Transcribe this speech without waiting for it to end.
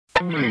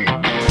Welcome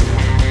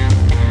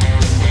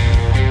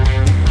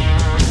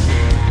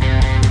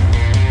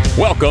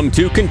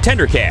to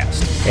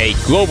ContenderCast, a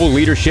global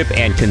leadership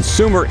and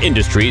consumer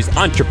industries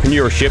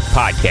entrepreneurship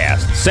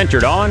podcast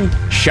centered on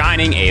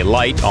shining a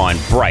light on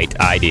bright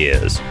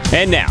ideas.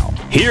 And now,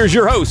 here's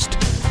your host,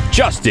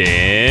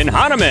 Justin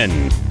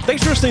Hahnemann.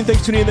 Thanks for listening,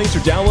 thanks for tuning in, thanks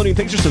for downloading,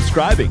 thanks for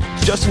subscribing.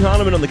 It's Justin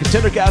Hahnemann on the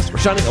ContenderCast. We're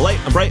shining a light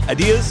on bright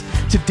ideas.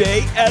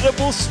 Today,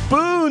 edible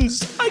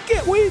spoons. I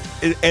can't wait.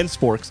 And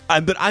sporks.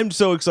 But I'm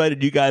so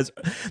excited, you guys.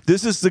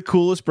 This is the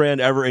coolest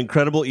brand ever,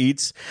 Incredible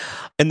Eats.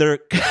 And their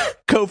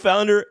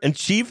co-founder and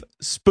chief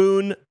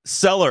spoon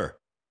seller.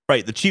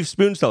 Right, the chief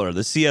spoon seller,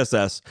 the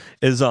CSS,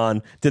 is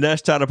on.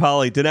 Dinesh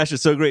Tadapalli. Dinesh,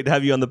 it's so great to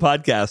have you on the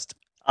podcast.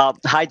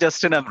 Hi,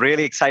 Justin. I'm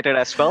really excited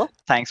as well.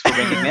 Thanks for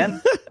bringing me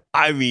in.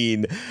 I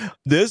mean,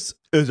 this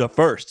is a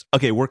first.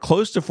 Okay, we're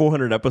close to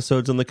 400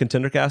 episodes on the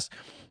ContenderCast.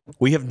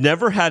 We have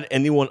never had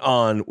anyone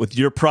on with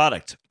your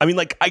product. I mean,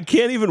 I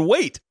can't even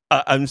wait.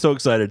 I'm so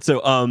excited.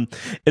 So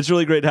it's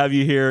really great to have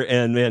you here.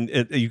 And man,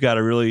 you've got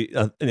a really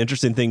an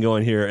interesting thing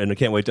going here. And I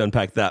can't wait to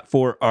unpack that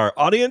for our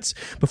audience.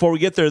 Before we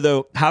get there,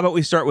 though, how about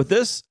we start with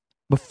this?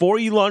 Before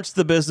you launched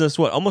the business,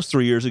 almost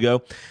 3 years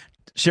ago,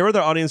 share with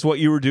our audience what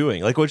you were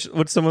doing.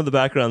 What's some of the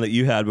background that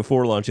you had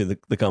before launching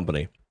the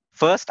company?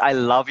 First, I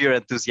love your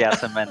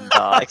enthusiasm and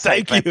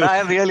excitement.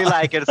 I really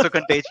like it. It's so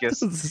contagious.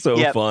 It's so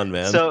fun,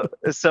 man. So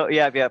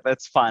yeah,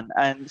 it's fun.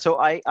 And so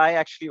I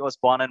actually was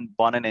born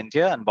in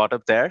India and brought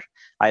up there.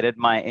 I did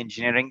my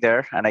engineering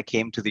there, and I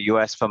came to the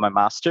US for my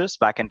master's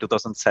back in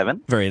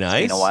 2007. Very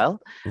nice. It's been a while.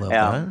 Love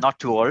that. Not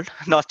too old.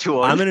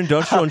 I'm an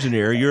industrial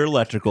engineer. You're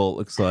electrical,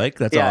 looks like.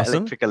 That's awesome.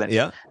 Electrical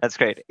engineer. Yeah, that's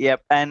great.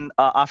 Yep. And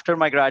after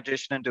my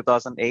graduation in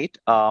 2008,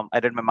 I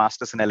did my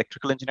master's in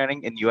electrical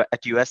engineering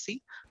at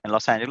USC in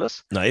Los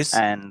Angeles. Nice.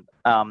 And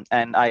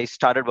I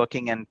started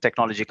working in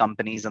technology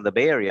companies in the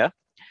Bay Area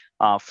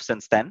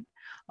since then.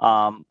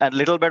 And a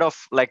little bit of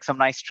some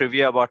nice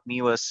trivia about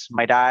me was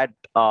my dad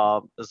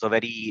is a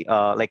very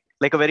a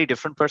very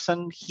different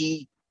person.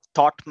 He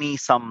taught me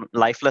some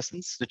life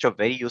lessons which are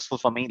very useful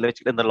for me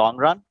in the long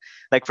run.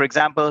 Like, for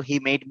example, he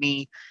made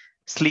me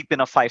sleep in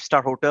a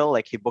 5-star hotel.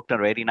 He booked a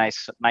very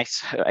nice,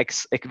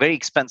 very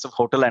expensive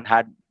hotel and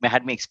had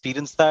me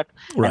experience that.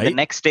 Right.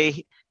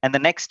 And the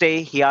next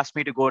day, he asked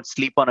me to go and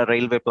sleep on a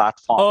railway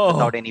platform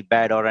without any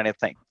bed or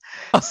anything.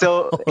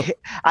 So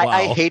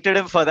I hated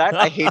him for that.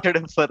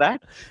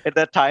 At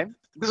that time.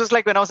 This was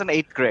when I was in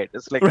 8th grade.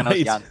 It's when I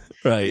was young.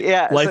 Right.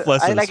 Yeah. Life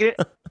lessons.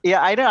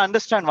 I didn't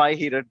understand why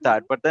he did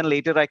that. But then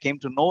later I came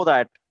to know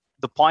that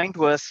the point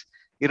was,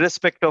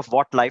 irrespective of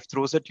what life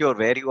throws at you or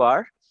where you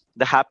are,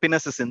 the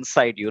happiness is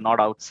inside you, not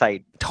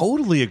outside.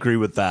 Totally agree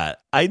with that.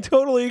 I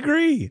totally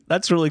agree.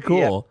 That's really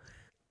cool.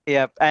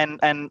 Yeah.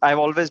 And I've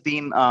always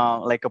been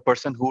a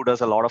person who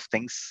does a lot of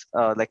things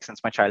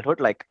since my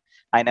childhood.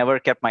 I never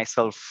kept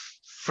myself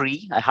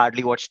free. I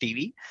hardly watch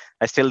TV.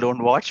 I still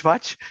don't watch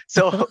much.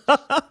 So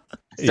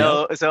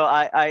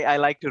I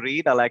like to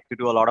read. I like to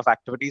do a lot of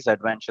activities,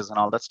 adventures, and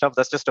all that stuff.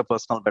 That's just a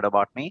personal bit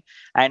about me.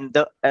 And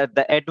the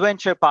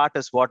adventure part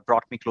is what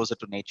brought me closer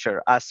to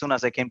nature. As soon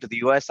as I came to the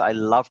US, I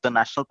loved the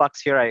national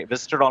parks here. I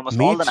visited almost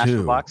all the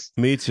national parks.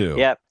 Me too.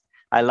 Yeah.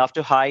 I love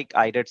to hike.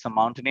 I did some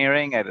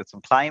mountaineering. I did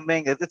some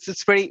climbing.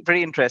 It's very,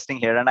 very interesting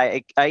here. And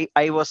I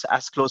was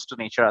as close to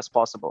nature as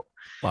possible.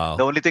 Wow.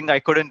 The only thing I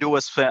couldn't do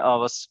was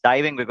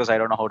diving because I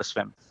don't know how to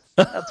swim.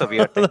 That's a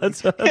weird thing.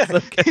 that's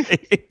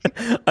okay.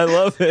 I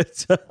love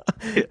it.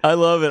 I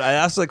love it. I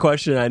asked the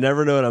question. I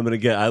never know what I'm going to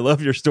get. I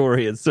love your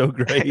story. It's so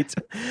great.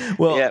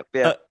 Well,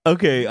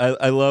 okay.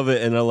 I love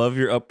it. And I love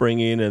your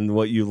upbringing and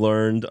what you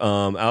learned.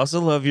 I also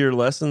love your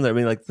lessons. I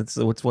mean, that's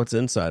what's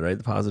inside, right?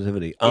 The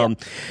positivity.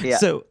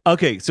 So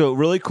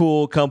really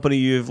cool company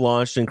you've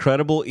launched,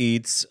 Incredible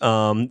Eats.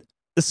 The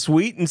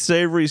sweet and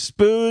savory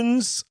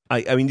spoons.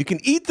 I mean, you can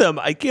eat them.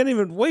 I can't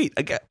even wait.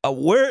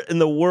 Where in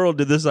the world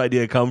did this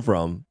idea come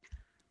from?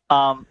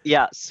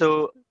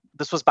 So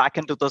this was back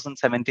in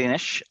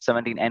 2017-ish,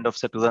 end of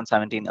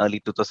 2017,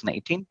 early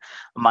 2018.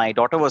 My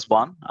daughter was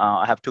born.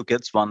 I have 2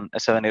 kids, a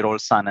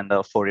 7-year-old son and a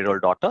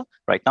 4-year-old daughter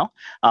right now.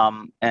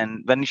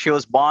 And when she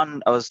was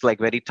born, I was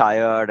very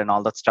tired and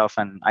all that stuff.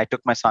 And I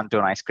took my son to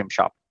an ice cream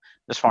shop.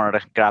 Just wanted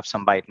to grab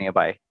some bite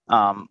nearby.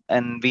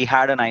 And we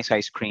had a nice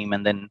ice cream.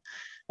 And then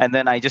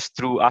I just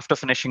after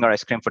finishing our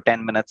ice cream for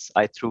 10 minutes,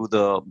 I threw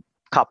the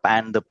cup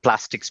and the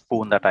plastic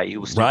spoon that I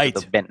used into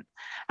the bin.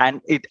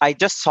 And I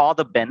just saw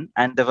the bin,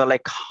 and there were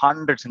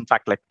hundreds, in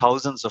fact,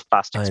 thousands of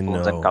plastic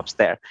spoons and cups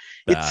there.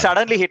 It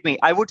suddenly hit me.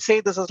 I would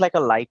say this is a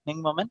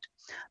lightning moment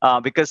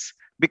because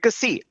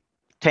see,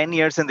 10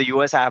 years in the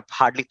US, I have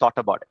hardly thought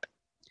about it.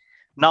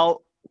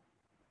 Now,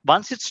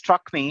 once it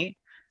struck me,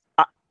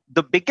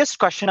 the biggest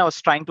question I was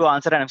trying to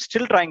answer, and I'm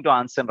still trying to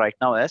answer right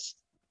now, is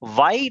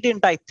why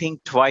didn't I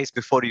think twice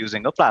before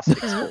using a plastic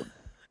spoon?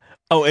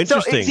 Oh,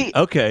 interesting.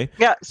 Okay.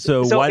 Yeah.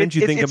 So why didn't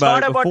you think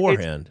about it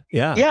beforehand?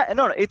 Yeah.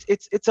 No.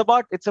 It's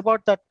about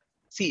that.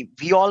 See,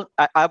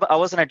 I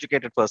was an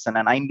educated person,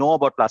 and I know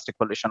about plastic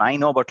pollution. I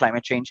know about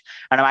climate change,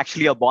 and I'm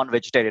actually a born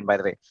vegetarian, by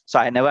the way. So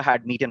I never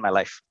had meat in my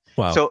life.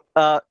 Wow.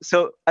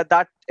 So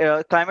that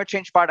climate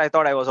change part, I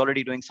thought I was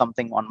already doing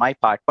something on my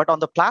part. But on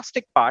the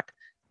plastic part,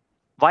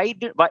 why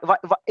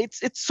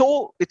it's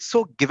so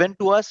given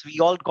to us. We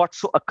all got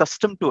so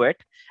accustomed to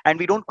it, and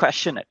we don't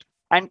question it.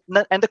 And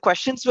the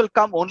questions will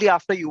come only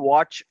after you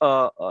watch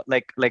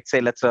let's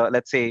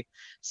say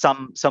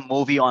some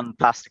movie on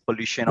plastic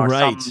pollution, or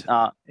right.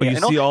 some you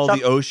see all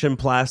the ocean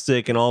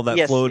plastic and all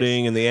that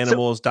floating, and the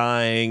animals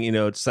dying.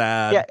 It's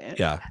sad.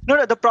 Yeah.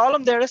 No, the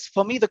problem there is,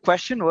 for me, the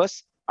question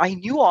was, I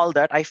knew all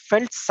that. I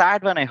felt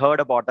sad when I heard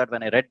about that,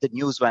 when I read the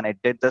news, when I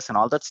did this and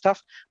all that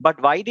stuff.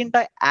 But why didn't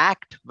I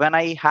act when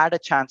I had a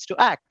chance to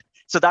act?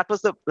 So that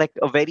was a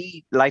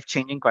very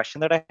life-changing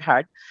question that I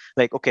had.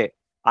 Like, okay,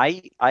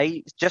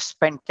 I just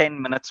spent 10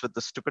 minutes with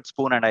the stupid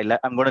spoon, and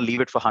I'm going to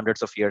leave it for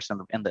hundreds of years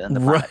in the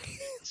right.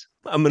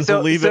 I'm going to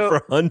leave it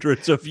for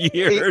hundreds of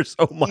years.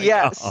 Oh my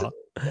God.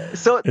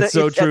 It's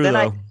so true,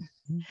 though.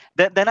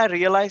 Then I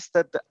realized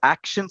that the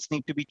actions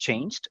need to be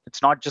changed.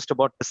 It's not just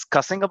about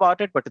discussing about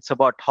it, but it's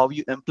about how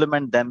you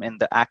implement them in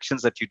the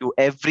actions that you do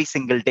every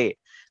single day.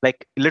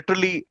 Like,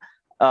 literally,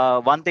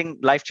 one thing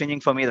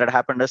life-changing for me that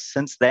happened is,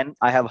 since then,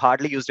 I have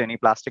hardly used any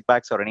plastic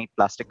bags or any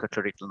plastic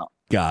cutlery till now.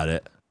 Got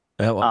it.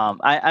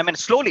 I mean,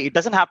 slowly. It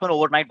doesn't happen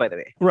overnight, by the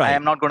way. Right. I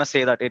am not going to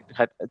say that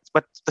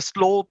but the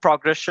slow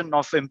progression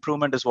of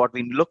improvement is what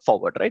we look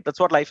forward, right? That's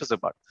what life is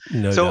about.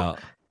 No doubt.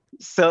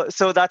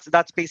 So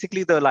that's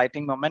basically the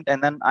lighting moment.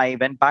 And then I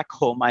went back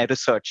home. I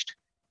researched.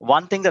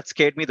 One thing that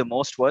scared me the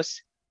most was,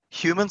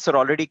 humans are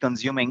already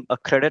consuming a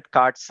credit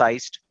card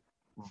sized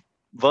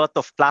worth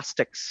of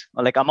plastics,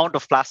 or like amount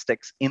of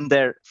plastics, in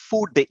their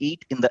food they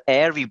eat, in the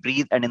air we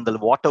breathe, and in the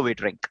water we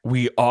drink.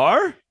 We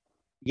are?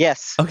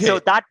 Yes. Okay. So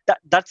that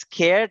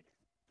scared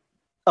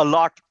a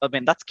lot. I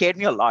mean, that scared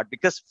me a lot,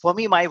 because for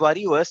me, my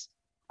worry was,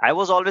 I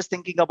was always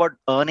thinking about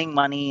earning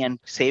money and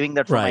saving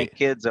that for my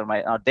kids or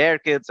their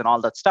kids and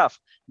all that stuff.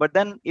 But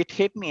then it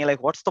hit me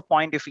like, what's the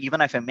point even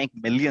if I make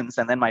millions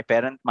and then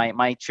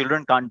my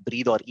children can't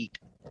breathe or eat?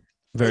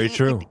 Very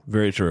true.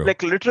 Very true.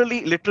 Like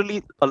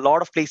literally a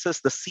lot of places,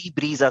 the sea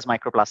breeze has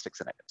microplastics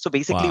in it. So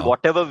basically,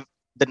 whatever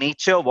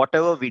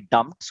we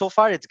dumped so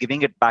far, it's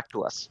giving it back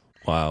to us.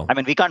 Wow. I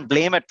mean, we can't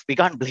blame it. We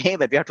have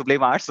to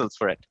blame ourselves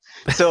for it.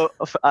 So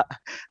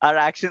our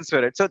actions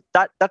for it. So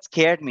that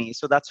scared me.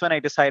 So that's when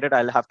I decided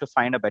I'll have to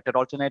find a better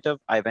alternative.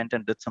 I went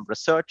and did some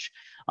research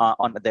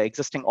on the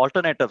existing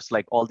alternatives,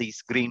 like all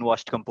these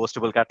greenwashed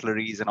compostable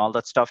cutleries and all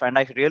that stuff. And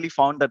I really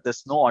found that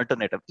there's no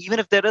alternative. Even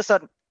if there is a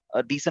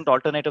decent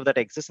alternative that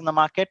exists in the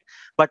market,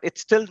 but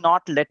it's still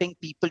not letting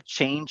people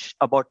change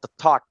about the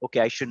thought, okay,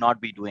 I should not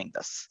be doing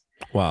this.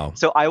 Wow.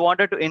 So I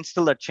wanted to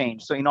instill a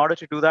change. So in order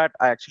to do that,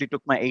 I actually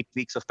took my 8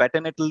 weeks of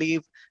paternity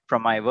leave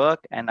from my work,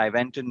 and I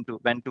went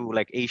to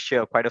like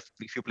Asia, quite a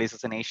few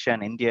places in Asia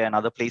and India and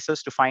other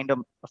places, to find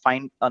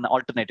an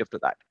alternative to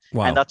that.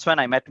 Wow. And that's when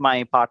I met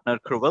my partner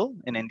Kruval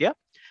in India.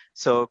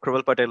 So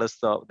Kruval Patel is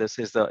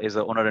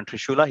the owner in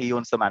Trishula. He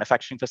owns the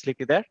manufacturing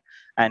facility there,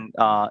 and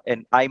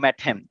I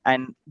met him.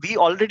 And we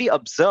already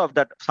observed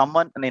that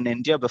someone in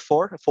India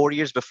 4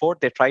 years before,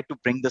 they tried to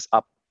bring this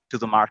up to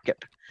the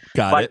market,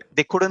 but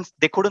they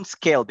couldn't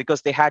scale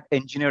because they had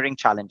engineering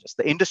challenges,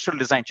 the industrial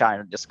design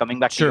challenges. Coming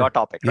back to your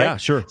topic, right? Yeah,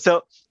 sure.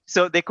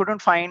 So they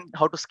couldn't find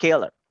how to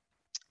scale it.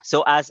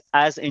 So as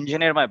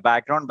engineer, my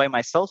background by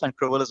myself, and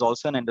Kruval is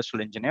also an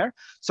industrial engineer.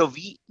 So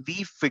we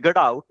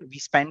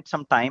spent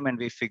some time and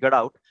we figured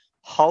out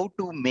how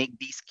to make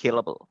these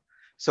scalable.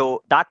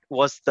 So that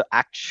was the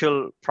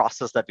actual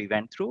process that we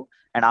went through.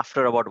 And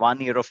after about 1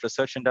 year of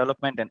research and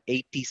development and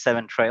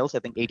 87 trials, I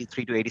think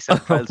 83 to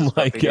 87 trials,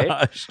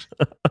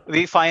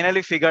 we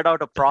finally figured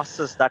out a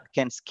process that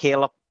can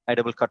scale up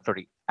edible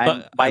cutlery.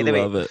 And by the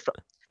way,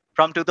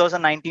 from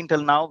 2019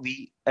 till now,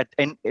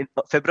 in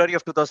February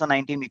of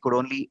 2019,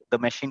 the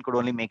machine could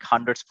only make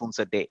 100 spoons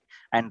a day.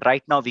 And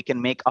right now we can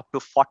make up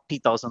to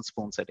 40,000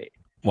 spoons a day.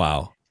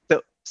 Wow.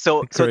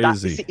 So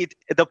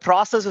the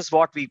process is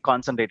what we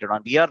concentrated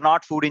on. We are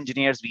not food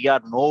engineers. We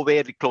are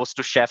nowhere close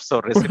to chefs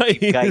or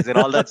recipe guys and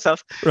all that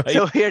stuff.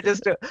 So we are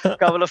just a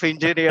couple of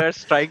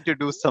engineers trying to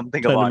do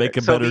something about it. Trying to make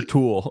a better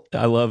tool.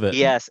 I love it.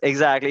 Yes,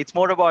 exactly. It's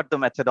more about the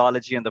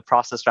methodology and the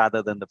process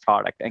rather than the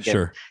product. Again,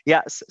 sure.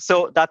 Yes.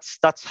 So that's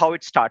how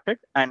it started.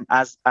 And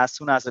as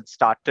soon as it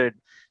started,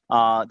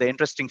 the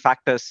interesting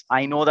fact is,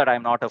 I know that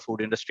I'm not a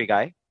food industry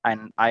guy,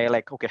 and I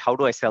okay, how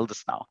do I sell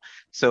this now?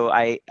 So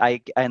I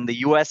in the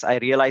US, I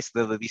realized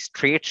there were these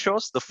trade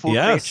shows, the food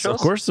trade shows.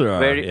 Of course there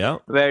are.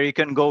 Where you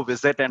can go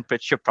visit and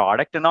pitch your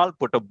product and all,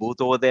 put a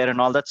booth over there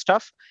and all that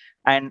stuff.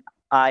 And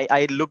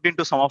I looked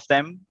into some of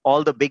them.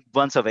 All the big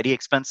ones are very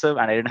expensive,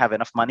 and I didn't have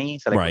enough money,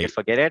 so okay,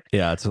 forget it.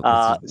 Yeah, it's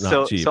not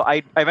cheap. So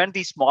I went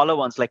these smaller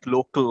ones, like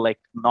local, like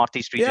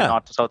Northeast region,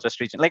 North to Southwest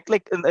region,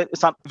 like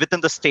some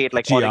within the state,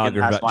 like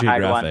Oregon has one,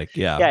 had one.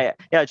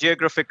 Yeah,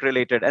 geographic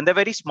related, and they're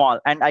very small.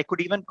 And I could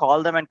even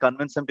call them and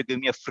convince them to give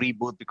me a free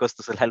booth because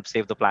this will help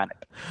save the planet.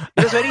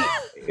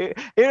 It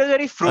was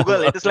very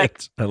frugal. It is like,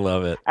 I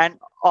love it. And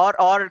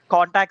or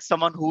contact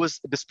someone who is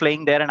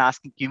displaying there and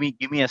asking, give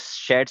me a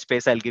shared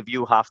space, I'll give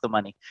you half the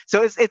money.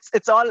 So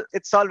it's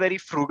all very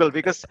frugal,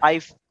 because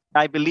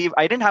I believe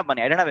I didn't have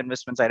money. I didn't have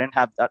investments. I didn't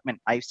have that. I mean,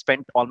 I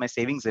spent all my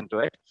savings into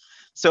it.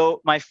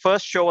 So my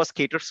first show was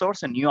Cater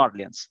Source in New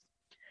Orleans.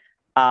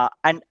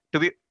 And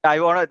this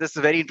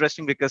is very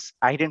interesting because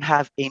I didn't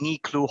have any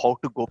clue how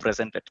to go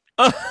present it.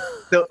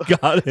 So,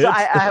 Got it. So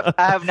I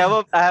have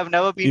never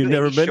been. You've to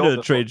never any been show to a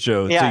before. trade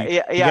show. Yeah, so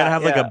you gotta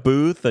have like a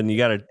booth, and you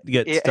gotta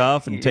get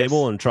stuff and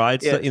table and try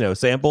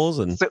samples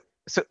and.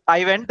 So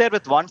I went there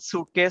with one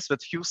suitcase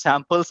with few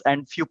samples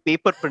and few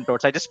paper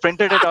printouts. I just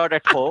printed it out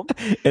at home.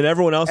 And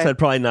everyone else had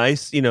probably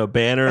nice,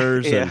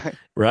 banners and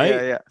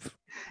right.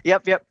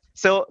 Yep.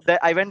 So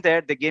I went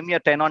there. They gave me a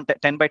 10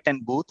 by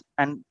 10 booth,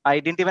 and I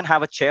didn't even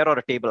have a chair or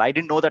a table. I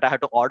didn't know that I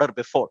had to order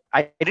before.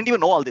 I didn't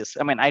even know all this.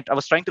 I mean, I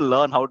was trying to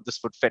learn how this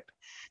would fit.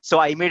 So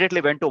I immediately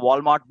went to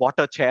Walmart, bought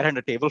a chair and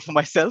a table for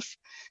myself.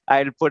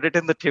 I put it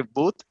in the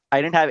booth.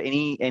 I didn't have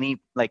any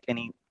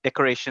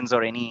decorations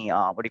or any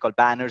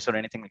banners or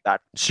anything like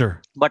that.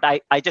 Sure. But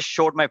I just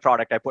showed my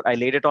product. I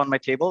laid it on my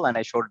table and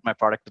I showed my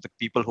product to the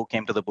people who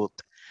came to the booth.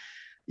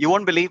 You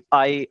won't believe,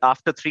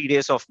 after 3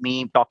 days of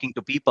me talking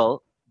to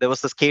people, there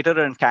was this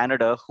caterer in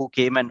Canada who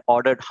came and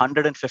ordered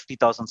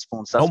 150,000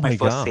 spoons. That's my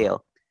first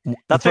sale.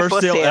 That's the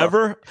first sale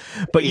ever?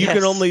 But you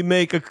can only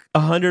make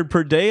 100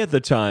 per day at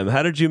the time.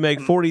 How did you make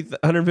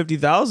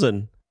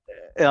 150,000?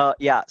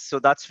 So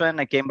that's when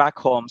I came back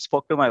home,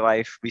 spoke to my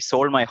wife. We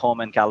sold my home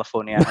in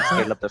California and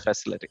scaled up the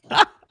facility.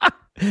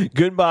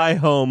 Goodbye,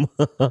 home.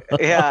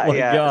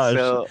 Gosh.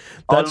 So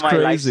that's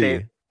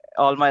crazy.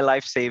 All my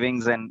life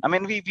savings, and I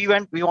mean, we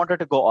wanted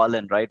to go all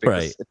in, right?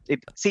 Because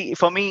see,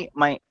 for me,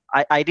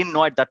 I didn't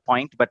know at that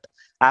point, but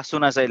as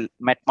soon as I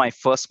met my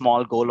first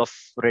small goal of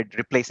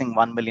replacing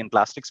 1 million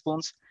plastic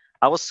spoons,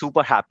 I was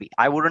super happy.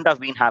 I wouldn't have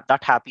been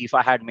that happy if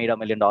I had made $1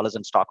 million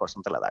in stock or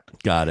something like that.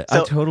 Got it.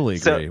 I totally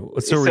agree.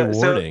 It's so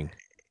rewarding.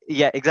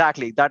 Yeah,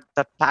 exactly. That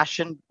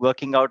passion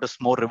working out is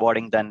more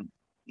rewarding than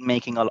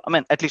making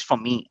at least for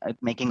me,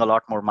 making a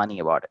lot more money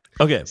about it.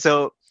 Okay.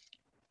 So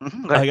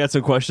I got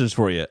some questions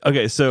for you.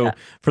 Okay, so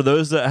for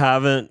those that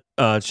haven't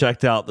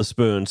checked out the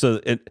spoon,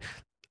 so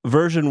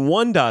version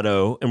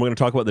 1.0, and we're going to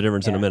talk about the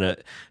difference in a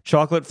minute,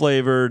 chocolate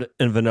flavored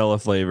and vanilla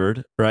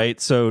flavored, right?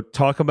 So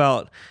talk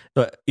about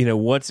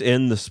what's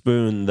in the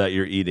spoon that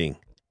you're eating.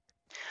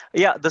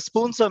 Yeah, the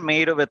spoons are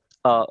made with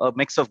a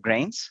mix of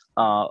grains.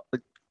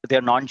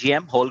 They're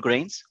non-GM, whole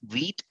grains: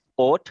 wheat,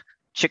 oat,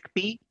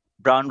 chickpea,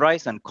 brown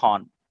rice, and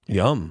corn.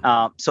 Yum.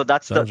 So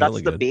that's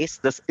really the good. base.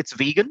 It's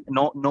vegan.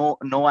 No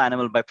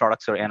animal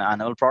byproducts or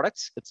animal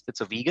products. It's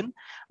a vegan,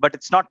 but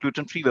it's not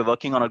gluten free. We're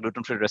working on a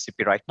gluten free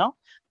recipe right now.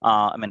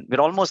 We're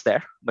almost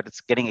there, but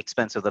it's getting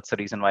expensive. That's the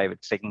reason why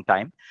it's taking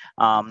time.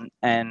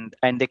 And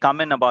they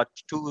come in about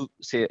 2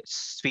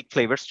 sweet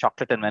flavors,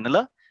 chocolate and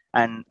vanilla,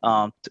 and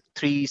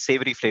 3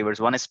 savory flavors.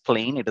 One is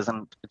plain.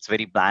 It's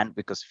very bland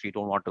because if you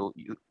don't want to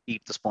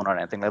eat the spoon or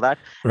anything like that.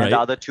 Right. And the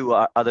other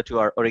two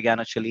are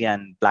oregano, chili,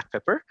 and black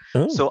pepper.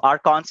 Oh. So our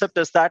concept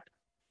is that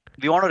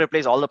we want to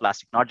replace all the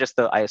plastic, not just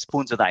the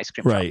spoons of the ice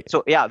cream. Right.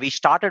 Shop. So we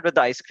started with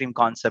the ice cream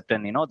concept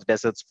and the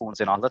dessert spoons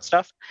and all that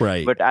stuff.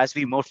 Right. But as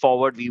we move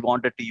forward, we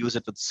wanted to use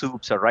it with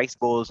soups or rice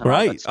bowls. And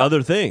all that stuff.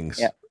 Other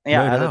things.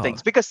 Other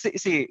things. Because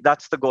see,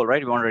 that's the goal,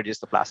 right? We want to reduce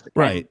the plastic.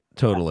 Right.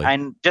 Totally.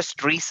 And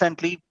just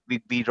recently,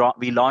 we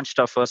launched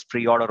our first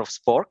pre-order of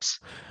sporks.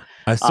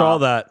 I saw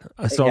that.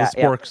 I saw the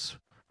sporks.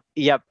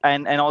 Yep.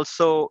 And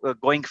also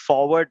going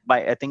forward,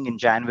 I think in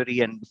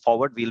January and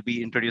forward, we'll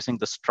be introducing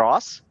the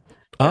straws.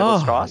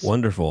 Straws.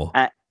 Wonderful.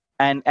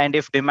 And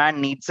if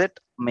demand needs it,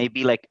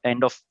 maybe like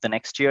end of the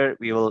next year,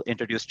 we will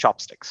introduce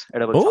chopsticks.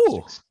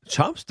 Oh,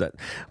 chopstick.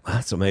 Well,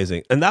 that's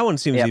amazing. And that one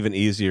seems even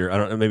easier. I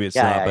don't know. Maybe it's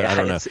not, but I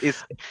don't know.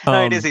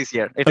 It is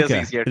easier. It is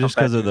easier. Just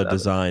because of the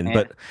design. Yeah.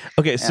 But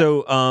okay,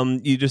 so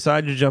you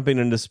decide you're jumping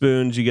into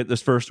spoons. You get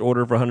this first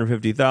order for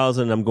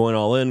 150,000. I'm going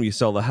all in. You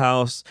sell the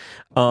house.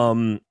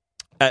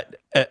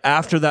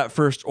 After that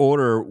first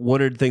order, what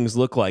did things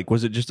look like?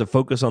 Was it just a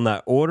focus on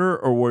that order,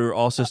 or were you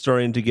also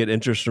starting to get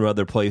interest from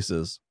other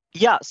places?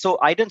 Yeah, so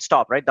I didn't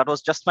stop, right? That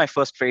was just my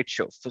first trade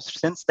show.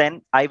 Since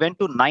then, I went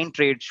to 9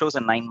 trade shows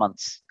in 9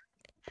 months.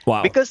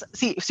 Wow. Because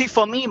see,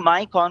 for me,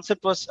 my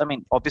concept was,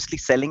 obviously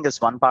selling is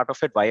one part of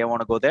it, why I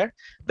want to go there.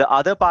 The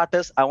other part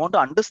is I want to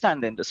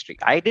understand the industry.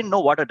 I didn't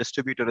know what a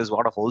distributor is,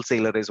 what a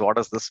wholesaler is, what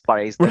is this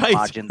price, the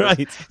margin.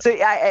 Right. So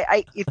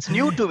it's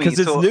new to me. Because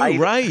it's new,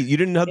 right? You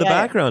didn't have the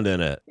background in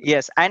it.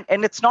 Yes, and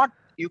it's not,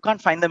 you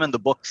can't find them in the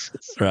books.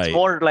 It's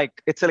more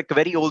like, it's like a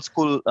very old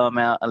school,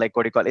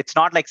 it's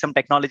not like some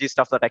technology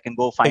stuff that I can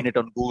go find it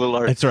on Google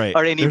or, that's right.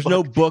 or any There's book.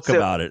 no book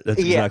about it. That's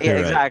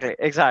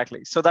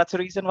Exactly. So that's the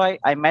reason why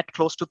I met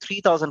close to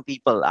 3,000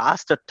 people,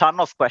 asked a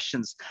ton of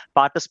questions,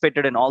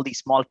 participated in all these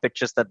small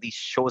pitches that these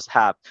shows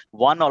have,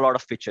 won a lot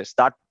of pitches,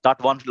 that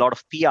won a lot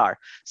of PR.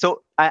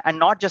 So, and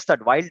not just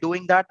that, while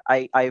doing that,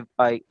 I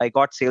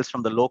got sales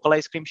from the local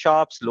ice cream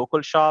shops,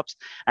 local shops,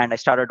 and I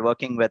started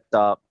working with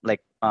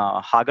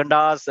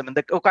Haagen-Dazs.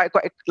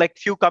 Like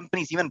few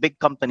companies, even big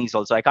companies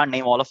also. I can't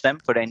name all of them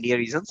for NDA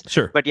reasons.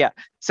 Sure. But yeah,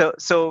 so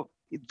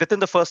within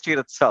the first year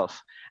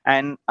itself,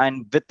 and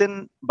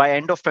by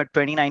end of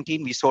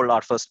 2019, we sold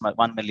our first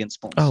 1 million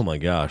spoons. Oh my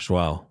gosh!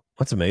 Wow.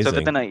 That's amazing.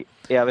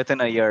 So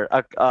within a year,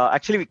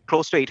 actually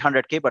close to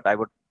 800K, but I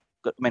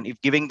mean, if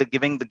given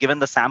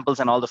the samples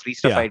and all the free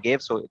stuff I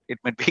gave, so it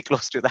might be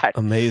close to that.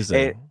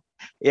 Amazing.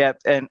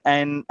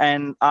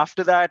 And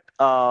after that,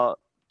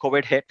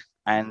 COVID hit.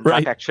 And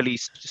that actually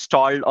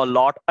stalled a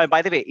lot.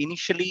 By the way,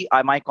 initially,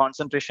 my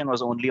concentration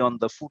was only on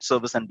the food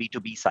service and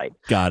B2B side.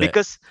 Got it.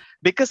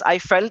 Because I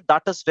felt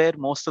that is where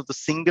most of the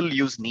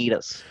single-use need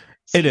is.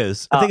 It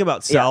is. I think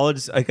about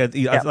salads. Like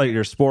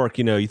your spork,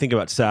 you think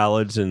about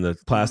salads and the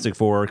plastic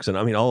forks and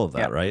all of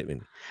that, right? I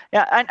mean,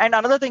 and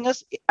another thing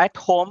is at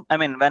home. I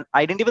mean, when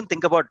I didn't even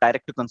think about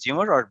direct to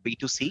consumer or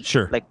B2C,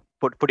 sure, like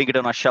putting it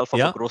on a shelf of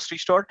a grocery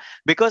store,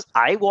 because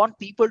I want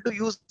people to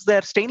use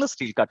their stainless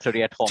steel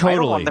cutlery at home. Totally. I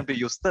don't want them to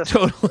use this.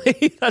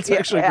 Totally. That's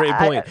actually a great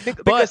point.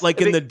 But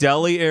in the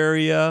deli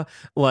area,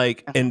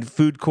 in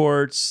food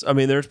courts,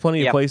 there's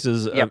plenty of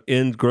places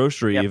in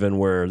grocery even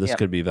where this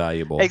could be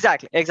valuable.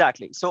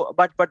 Exactly. So,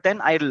 but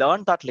then I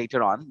learned that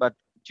later on, but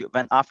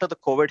when after the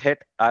COVID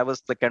hit, I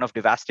was kind of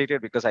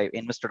devastated because I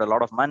invested a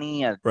lot of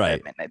money. And,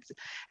 right.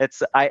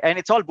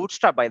 It's all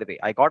bootstrap, by the way.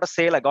 I got a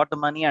sale, I got the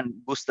money and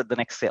boosted the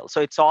next sale. So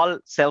it's all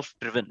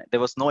self-driven. There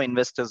was no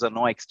investors or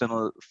no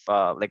external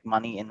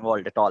money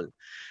involved at all.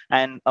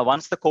 And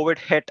once the COVID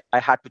hit, I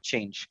had to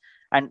change.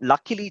 And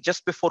luckily,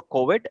 just before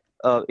COVID,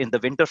 in the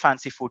Winter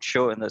Fancy Food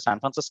Show in San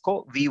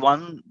Francisco, we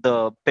won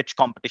the pitch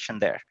competition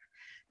there.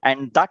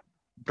 And that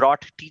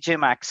brought TJ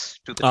Maxx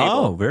to the table.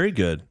 Oh, very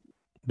good.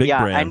 Big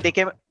brand. And they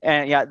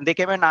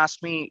came and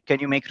asked me, can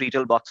you make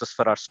retail boxes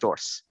for our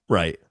stores?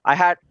 Right.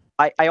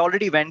 I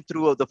already went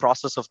through the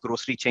process of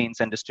grocery chains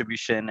and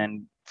distribution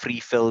and free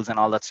fills and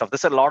all that stuff.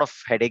 There's a lot of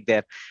headache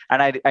there.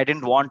 And I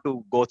didn't want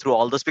to go through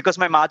all this because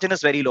my margin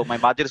is very low. My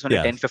margin is only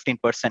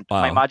 10-15%.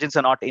 Wow. My margins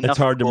are not enough. It's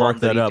hard to mark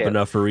that up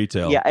enough for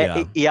retail.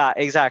 Yeah,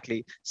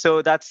 exactly.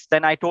 So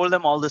then I told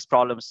them all these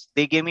problems.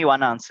 They gave me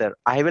one answer.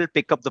 I will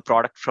pick up the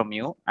product from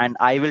you and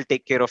I will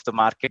take care of the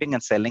marketing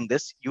and selling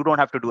this. You don't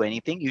have to do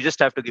anything. You just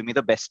have to give me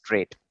the best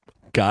rate.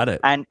 Got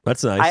it. And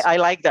that's nice. I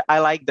like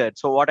that.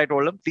 So what I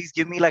told them, please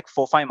give me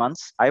 4-5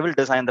 months. I will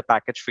design the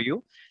package for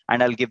you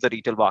and I'll give the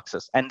retail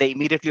boxes. And they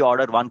immediately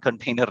ordered one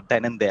container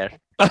then and there.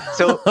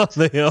 So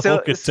the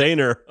whole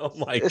container. Oh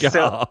my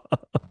God.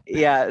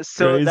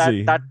 So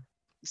crazy.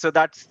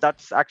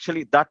 That's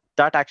actually that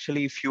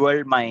actually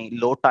fueled my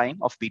low time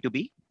of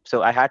B2B.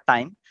 So I had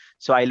time.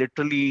 So I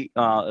literally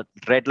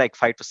read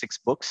 5 to 6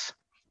 books.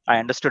 I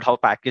understood how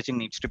packaging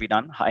needs to be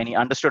done. I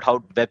understood how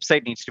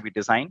website needs to be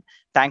designed.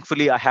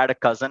 Thankfully, I had a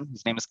cousin.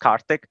 His name is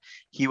Karthik.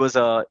 He was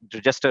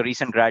just a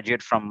recent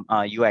graduate from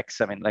UX.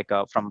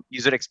 From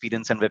user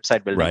experience and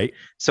website building. Right.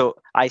 So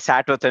I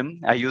sat with him.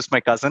 I used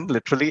my cousin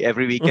literally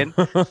every weekend.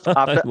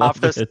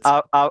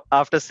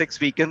 After 6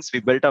 weekends,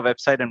 we built a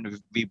website and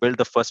we built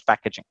the first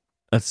packaging.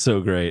 That's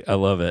so great. I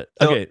love it.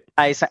 So okay.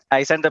 I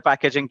sent the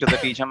packaging to the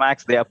TJ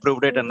Maxx. They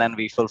approved it, and then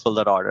we fulfilled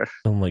that order.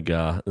 Oh my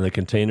God. The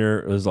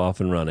container was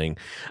off and running.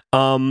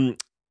 So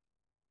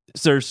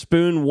there's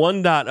Spoon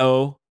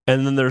 1.0,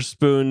 and then there's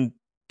Spoon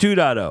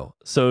 2.0.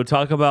 So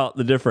talk about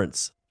the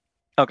difference.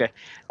 Okay.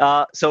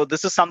 So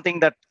this is something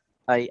that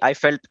I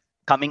felt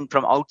coming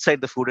from outside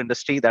the food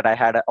industry that I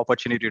had an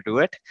opportunity to do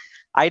it.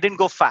 I didn't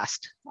go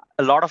fast.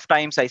 A lot of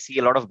times I see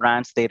a lot of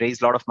brands, they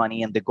raise a lot of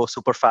money and they go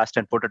super fast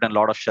and put it in a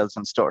lot of shelves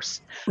and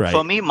stores. Right.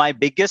 For me, my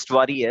biggest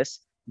worry is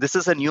this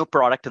is a new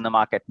product in the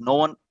market.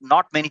 Not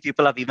many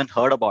people have even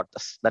heard about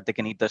this, that they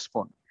can eat the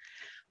spoon.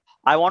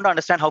 I want to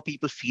understand how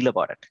people feel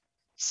about it.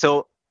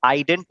 So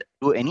I didn't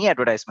do any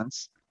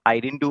advertisements. I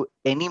didn't do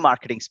any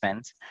marketing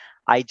spends.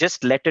 I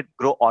just let it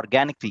grow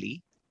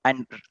organically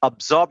and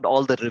absorbed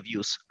all the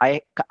reviews.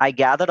 I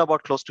gathered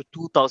about close to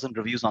 2,000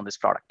 reviews on this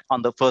product,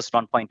 on the first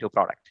 1.2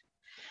 product.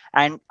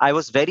 And I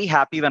was very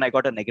happy when I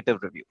got a negative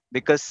review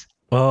because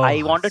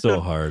I wanted so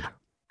hard.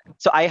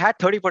 So I had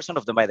 30%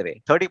 of them, by the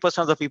way. 30%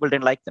 of the people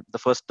didn't like them, the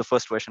first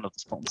version of the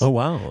spoons. Oh,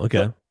 wow.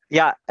 Okay. So,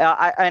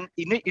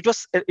 it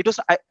was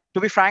to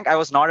be frank, I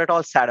was not at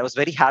all sad. I was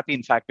very happy,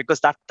 in fact, because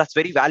that's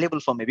very valuable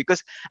for me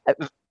because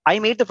we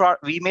made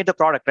the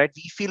product, right?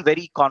 We feel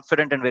very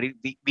confident and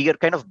we are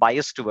kind of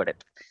biased towards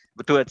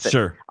it.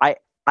 Sure.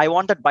 I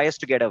want that bias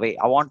to get away.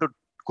 I want to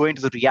go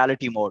into the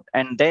reality mode.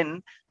 And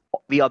then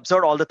we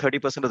observed all the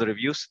 30% of the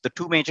reviews. The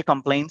two major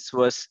complaints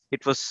was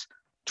it was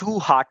too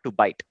hard to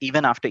bite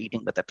even after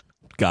eating with it.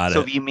 Got it.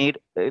 So we made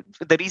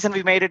the reason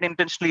we made it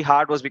intentionally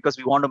hard was because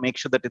we want to make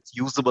sure that it's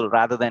usable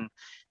rather than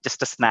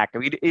just a snack.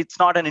 It's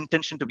not an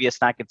intention to be a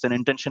snack. It's an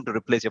intention to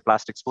replace your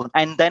plastic spoon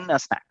and then a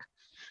snack.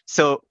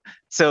 So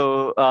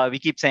we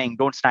keep saying,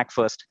 don't snack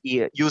first,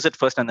 use it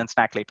first and then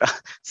snack later.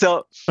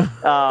 So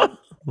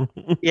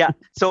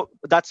so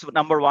that's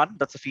number one.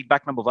 That's the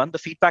feedback number one. The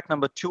feedback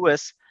number two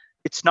is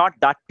it's not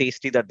that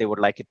tasty that they would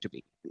like it to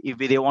be. If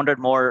they wanted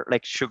more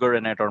like sugar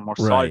in it or more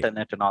salt in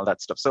it and all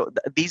that stuff. So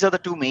these are the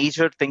two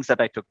major things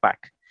that I took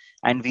back.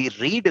 And we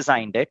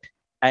redesigned it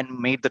and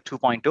made the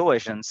 2.0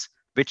 versions,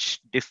 which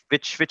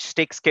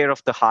takes care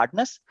of the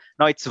hardness.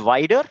 Now it's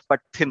wider, but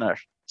thinner.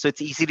 so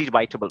it's easily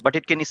biteable, but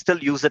it can still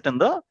use it in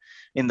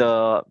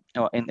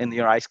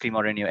your ice cream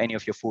or in any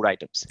of your food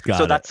items.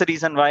 So that's the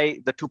reason why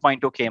the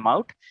 2.0 came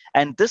out.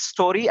 And this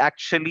story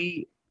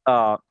actually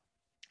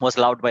was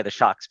loved by the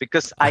sharks,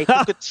 because I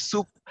took it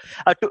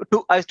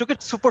I took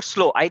it super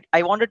slow.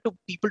 I wanted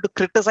people to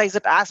criticize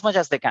it as much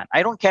as they can.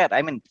 I don't care.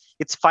 I mean,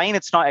 it's fine.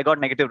 It's not. I got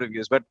negative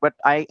reviews, but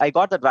I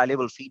got that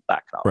valuable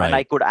feedback now, and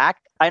I could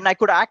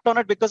act on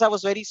it because I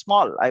was very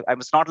small. I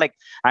was not like,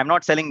 I'm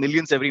not selling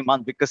millions every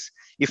month, because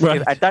if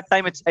at that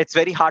time it's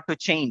very hard to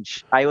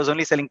change. I was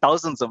only selling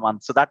thousands a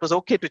month, so that was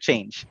okay to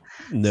change.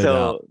 No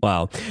doubt.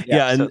 Wow.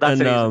 Yeah,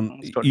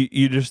 and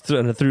you just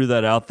threw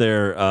that out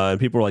there, and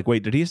people were like,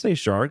 "Wait, did he say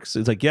sharks?"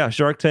 It's like, yeah,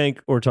 Shark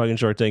Tank. We're talking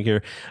Shark Tank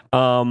here.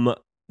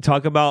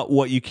 Talk about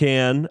what you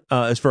can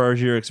as far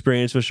as your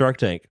experience with Shark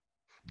Tank.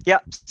 Yeah.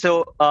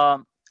 So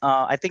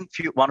I think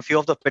few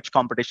of the pitch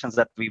competitions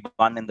that we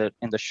won in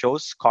the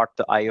shows caught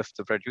the eye of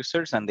the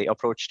producers, and they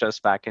approached us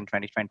back in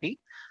 2020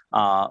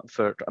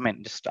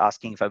 just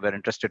asking if I were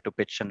interested to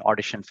pitch an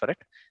audition for it.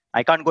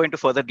 I can't go into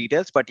further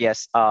details, but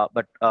yes,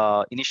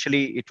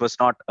 initially it was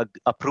not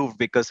approved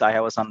because I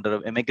was under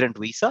an immigrant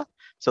visa.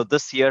 So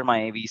this year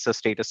my visa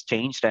status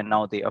changed, and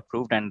now they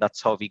approved, and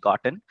that's how we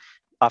got in.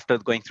 After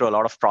going through a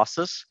lot of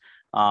process,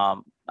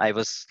 I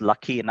was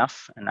lucky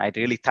enough, and I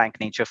really thank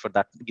nature for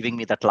that, giving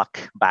me that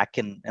luck back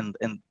in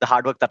the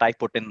hard work that I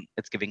put in.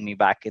 It's giving me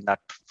back in that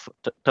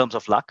terms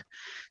of luck.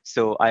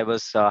 So I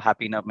was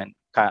happy enough and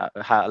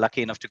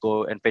lucky enough to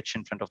go and pitch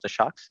in front of the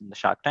sharks in the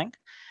Shark Tank.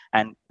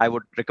 And I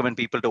would recommend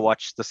people to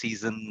watch the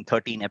season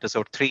 13,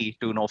 episode 3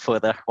 to know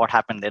further what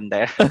happened in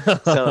there.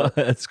 So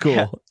that's cool.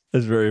 Yeah.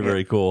 It's very,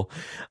 very cool.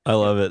 I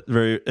love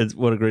it.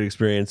 What a great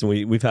experience. And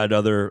we've had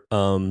other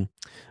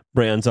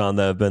brands on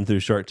that have been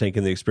through Shark Tank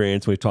and the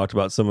experience. We've talked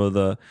about some of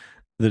the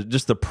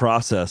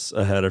process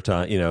ahead of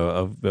time,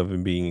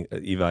 of being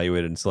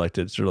evaluated and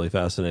selected. It's really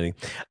fascinating.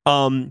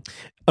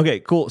 Okay,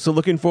 cool. So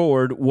looking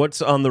forward,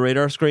 what's on the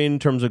radar screen in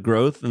terms of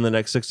growth in the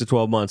next 6 to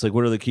 12 months? Like,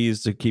 what are the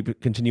keys to keep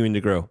continuing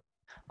to grow?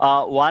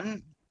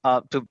 One,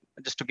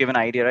 to give an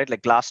idea, right?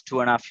 Like last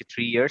 2.5 to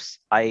 3 years,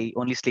 I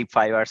only sleep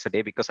 5 hours a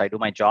day because I do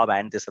my job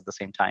and this at the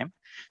same time.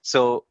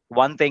 So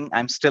one thing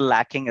I'm still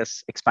lacking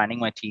is expanding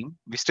my team.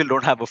 We still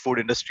don't have a food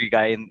industry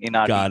guy in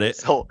our Got team.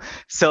 It.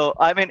 So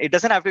I mean, it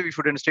doesn't have to be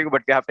food industry,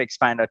 but we have to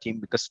expand our team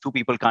because 2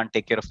 people can't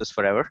take care of this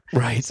forever.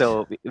 Right.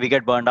 So we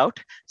get burned out.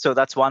 So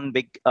that's one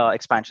big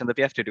expansion that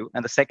we have to do.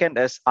 And the second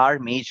is our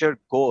major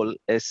goal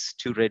is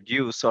to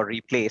reduce or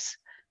replace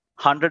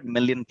 100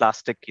 million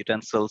plastic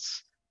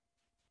utensils.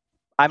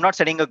 I'm not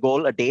setting a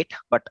goal, a date,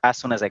 but as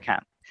soon as I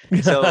can.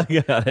 So,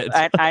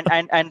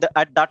 and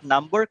that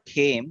number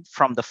came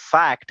from the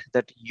fact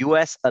that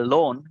US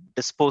alone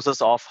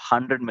disposes of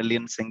 100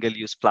 million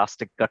single-use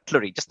plastic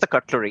cutlery, just the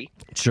cutlery,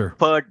 sure,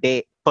 per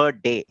day.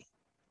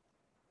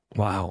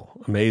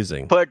 Wow,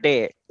 amazing. Per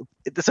day.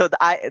 So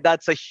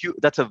that's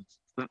a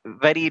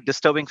very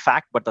disturbing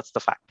fact, but that's the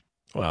fact.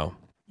 Wow,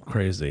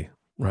 crazy.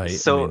 Right.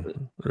 So it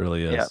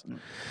really is. Yeah.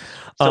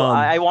 So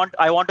I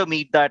want to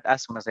meet that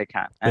as soon as I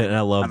can. And I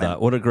love that.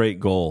 What a great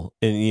goal.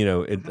 And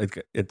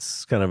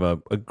it's kind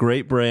of a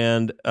great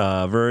brand,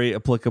 very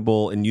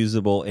applicable and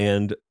usable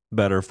and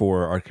better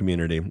for our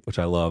community, which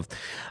I love.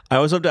 I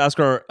always love to ask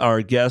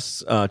our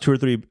guests 2 or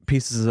 3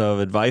 pieces of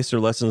advice or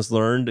lessons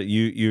learned.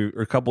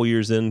 You're a couple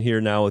years in here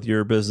now with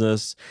your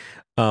business.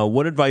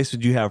 What advice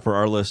would you have for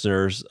our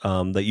listeners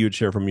that you would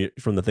share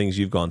from the things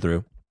you've gone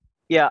through?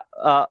 Yeah,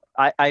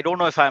 I don't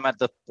know if I'm at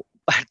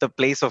the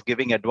place of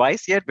giving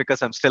advice yet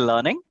because I'm still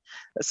learning.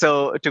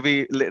 So to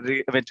be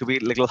a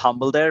little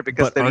humble there,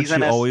 because but the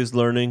reason is always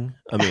learning.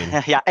 I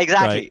mean, yeah,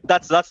 exactly.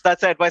 Right? That's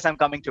the advice I'm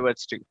coming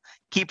towards too.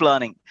 Keep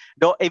learning.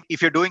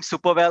 If you're doing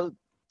super well,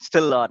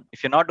 still learn.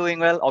 If you're not doing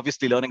well,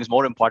 obviously learning is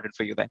more important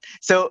for you then.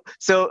 So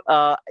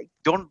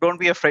don't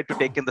be afraid to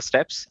take in the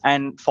steps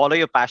and follow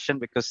your passion,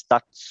 because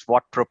that's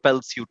what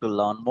propels you to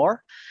learn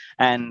more.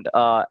 And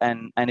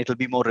it'll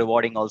be more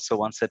rewarding also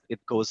once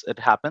it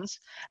happens.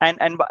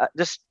 And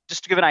just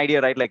to give an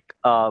idea, right? Like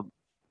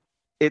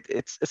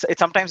it's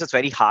sometimes it's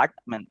very hard.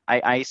 I mean,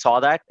 I saw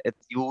that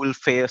you will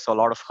face a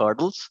lot of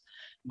hurdles,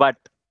 but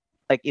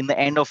like at the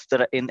end of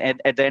the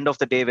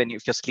day,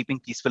 if you're sleeping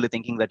peacefully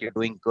thinking that you're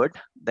doing good,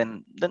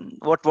 then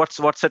what's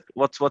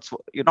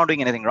you're not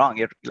doing anything wrong.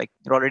 You're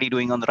already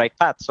doing on the right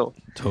path. So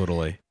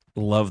totally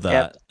love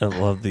that. Yeah. I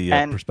love the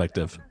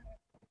perspective.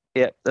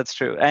 Yeah, that's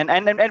true. And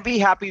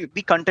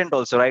be content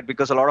also, right?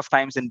 Because a lot of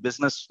times in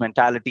business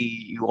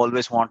mentality, you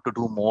always want to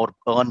do more,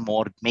 earn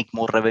more, make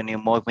more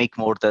revenue, make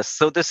more this.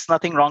 So there's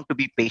nothing wrong to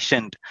be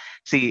patient.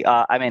 See,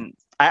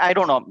 I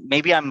don't know,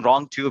 maybe I'm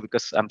wrong too,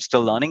 because I'm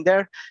still learning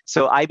there.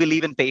 So I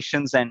believe in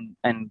patience and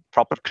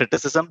proper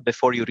criticism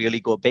before you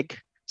really go big.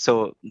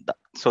 So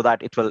that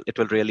it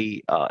will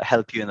really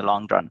help you in the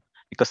long run,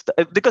 because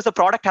the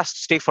product has to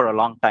stay for a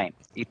long time.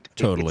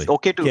 Totally. It's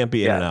okay to can't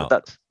be in and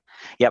out.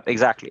 Yep,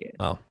 exactly.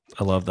 Oh,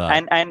 I love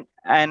that.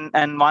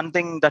 And one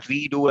thing that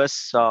we do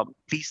is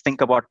please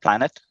think about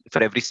planet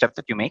for every step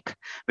that you make,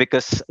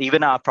 because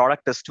even our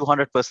product is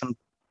 200%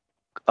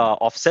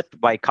 offset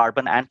by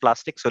carbon and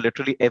plastic. So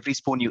literally every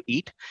spoon you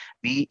eat,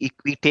 we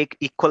take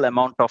equal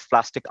amount of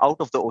plastic out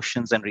of the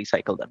oceans and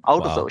recycle them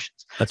out of the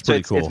oceans. That's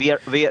pretty cool.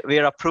 We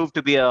are approved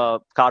to be a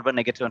carbon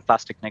negative and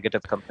plastic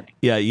negative company.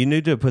 Yeah, you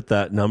need to put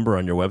that number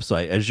on your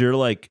website. As you're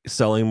like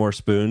selling more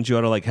spoons, you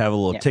ought to like have a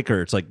little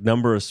ticker. It's like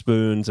number of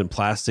spoons and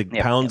plastic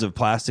pounds of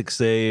plastic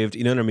saved.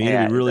 You know what I mean?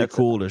 It'd be really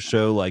cool to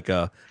show like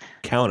a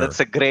counter. That's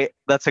a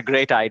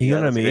great idea. You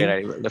know what I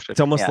mean? It's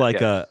almost like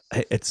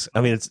it's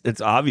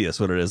obvious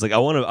what it is. Like I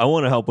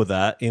want to help with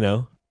that, you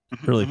know.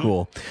 Really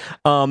cool.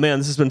 Man,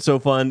 this has been so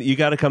fun. You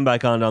got to come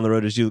back on down the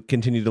road as you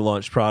continue to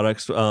launch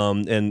products as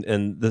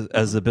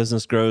the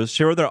business grows.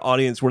 Share with our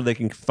audience where they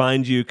can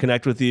find you,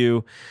 connect with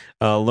you,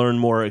 learn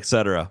more,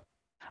 etc.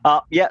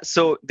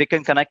 So they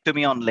can connect to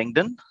me on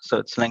LinkedIn. So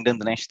it's LinkedIn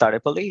Dinesh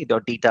Tadepalli or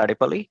D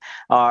Tadepalli,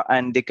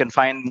 and they can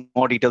find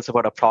more details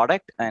about a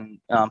product. And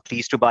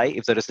please to buy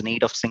if there is a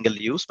need of single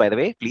use. By the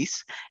way,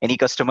 please, any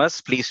customers,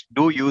 please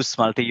do use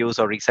multi-use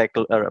or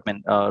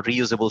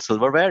reusable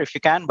silverware if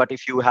you can. But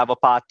if you have a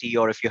party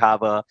or if you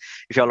have a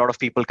lot of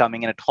people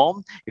coming in at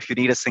home, if you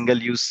need a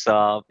single-use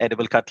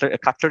edible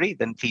cutlery,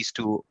 then please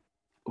to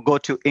go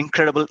to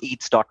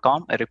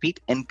IncredibleEats.com. I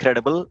repeat,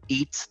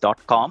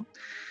 IncredibleEats.com.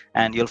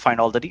 And you'll find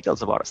all the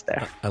details about us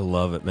there. I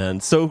love it, man.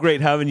 So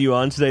great having you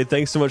on today.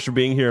 Thanks so much for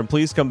being here. And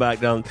please come back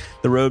down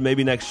the road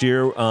maybe next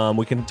year.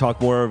 We can talk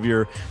more of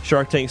your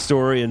Shark Tank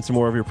story and some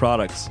more of your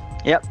products.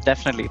 Yep,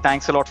 definitely.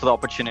 Thanks a lot for the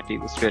opportunity.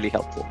 It was really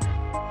helpful.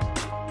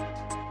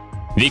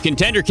 The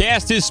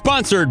ContenderCast is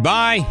sponsored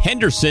by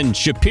Henderson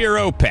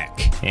Shapiro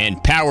Peck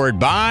and powered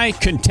by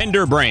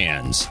Contender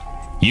Brands.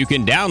 You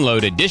can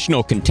download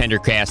additional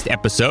ContenderCast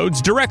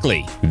episodes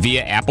directly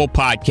via Apple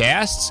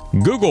Podcasts,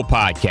 Google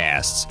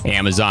Podcasts,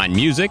 Amazon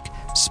Music,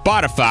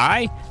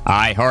 Spotify,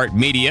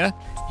 iHeartMedia,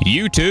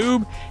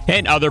 YouTube,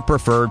 and other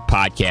preferred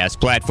podcast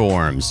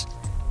platforms.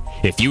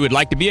 If you would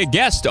like to be a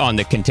guest on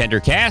the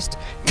ContenderCast,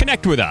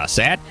 connect with us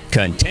at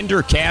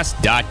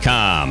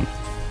ContenderCast.com.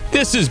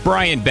 This is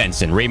Brian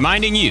Benson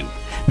reminding you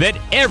that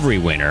every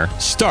winner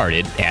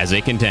started as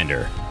a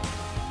contender.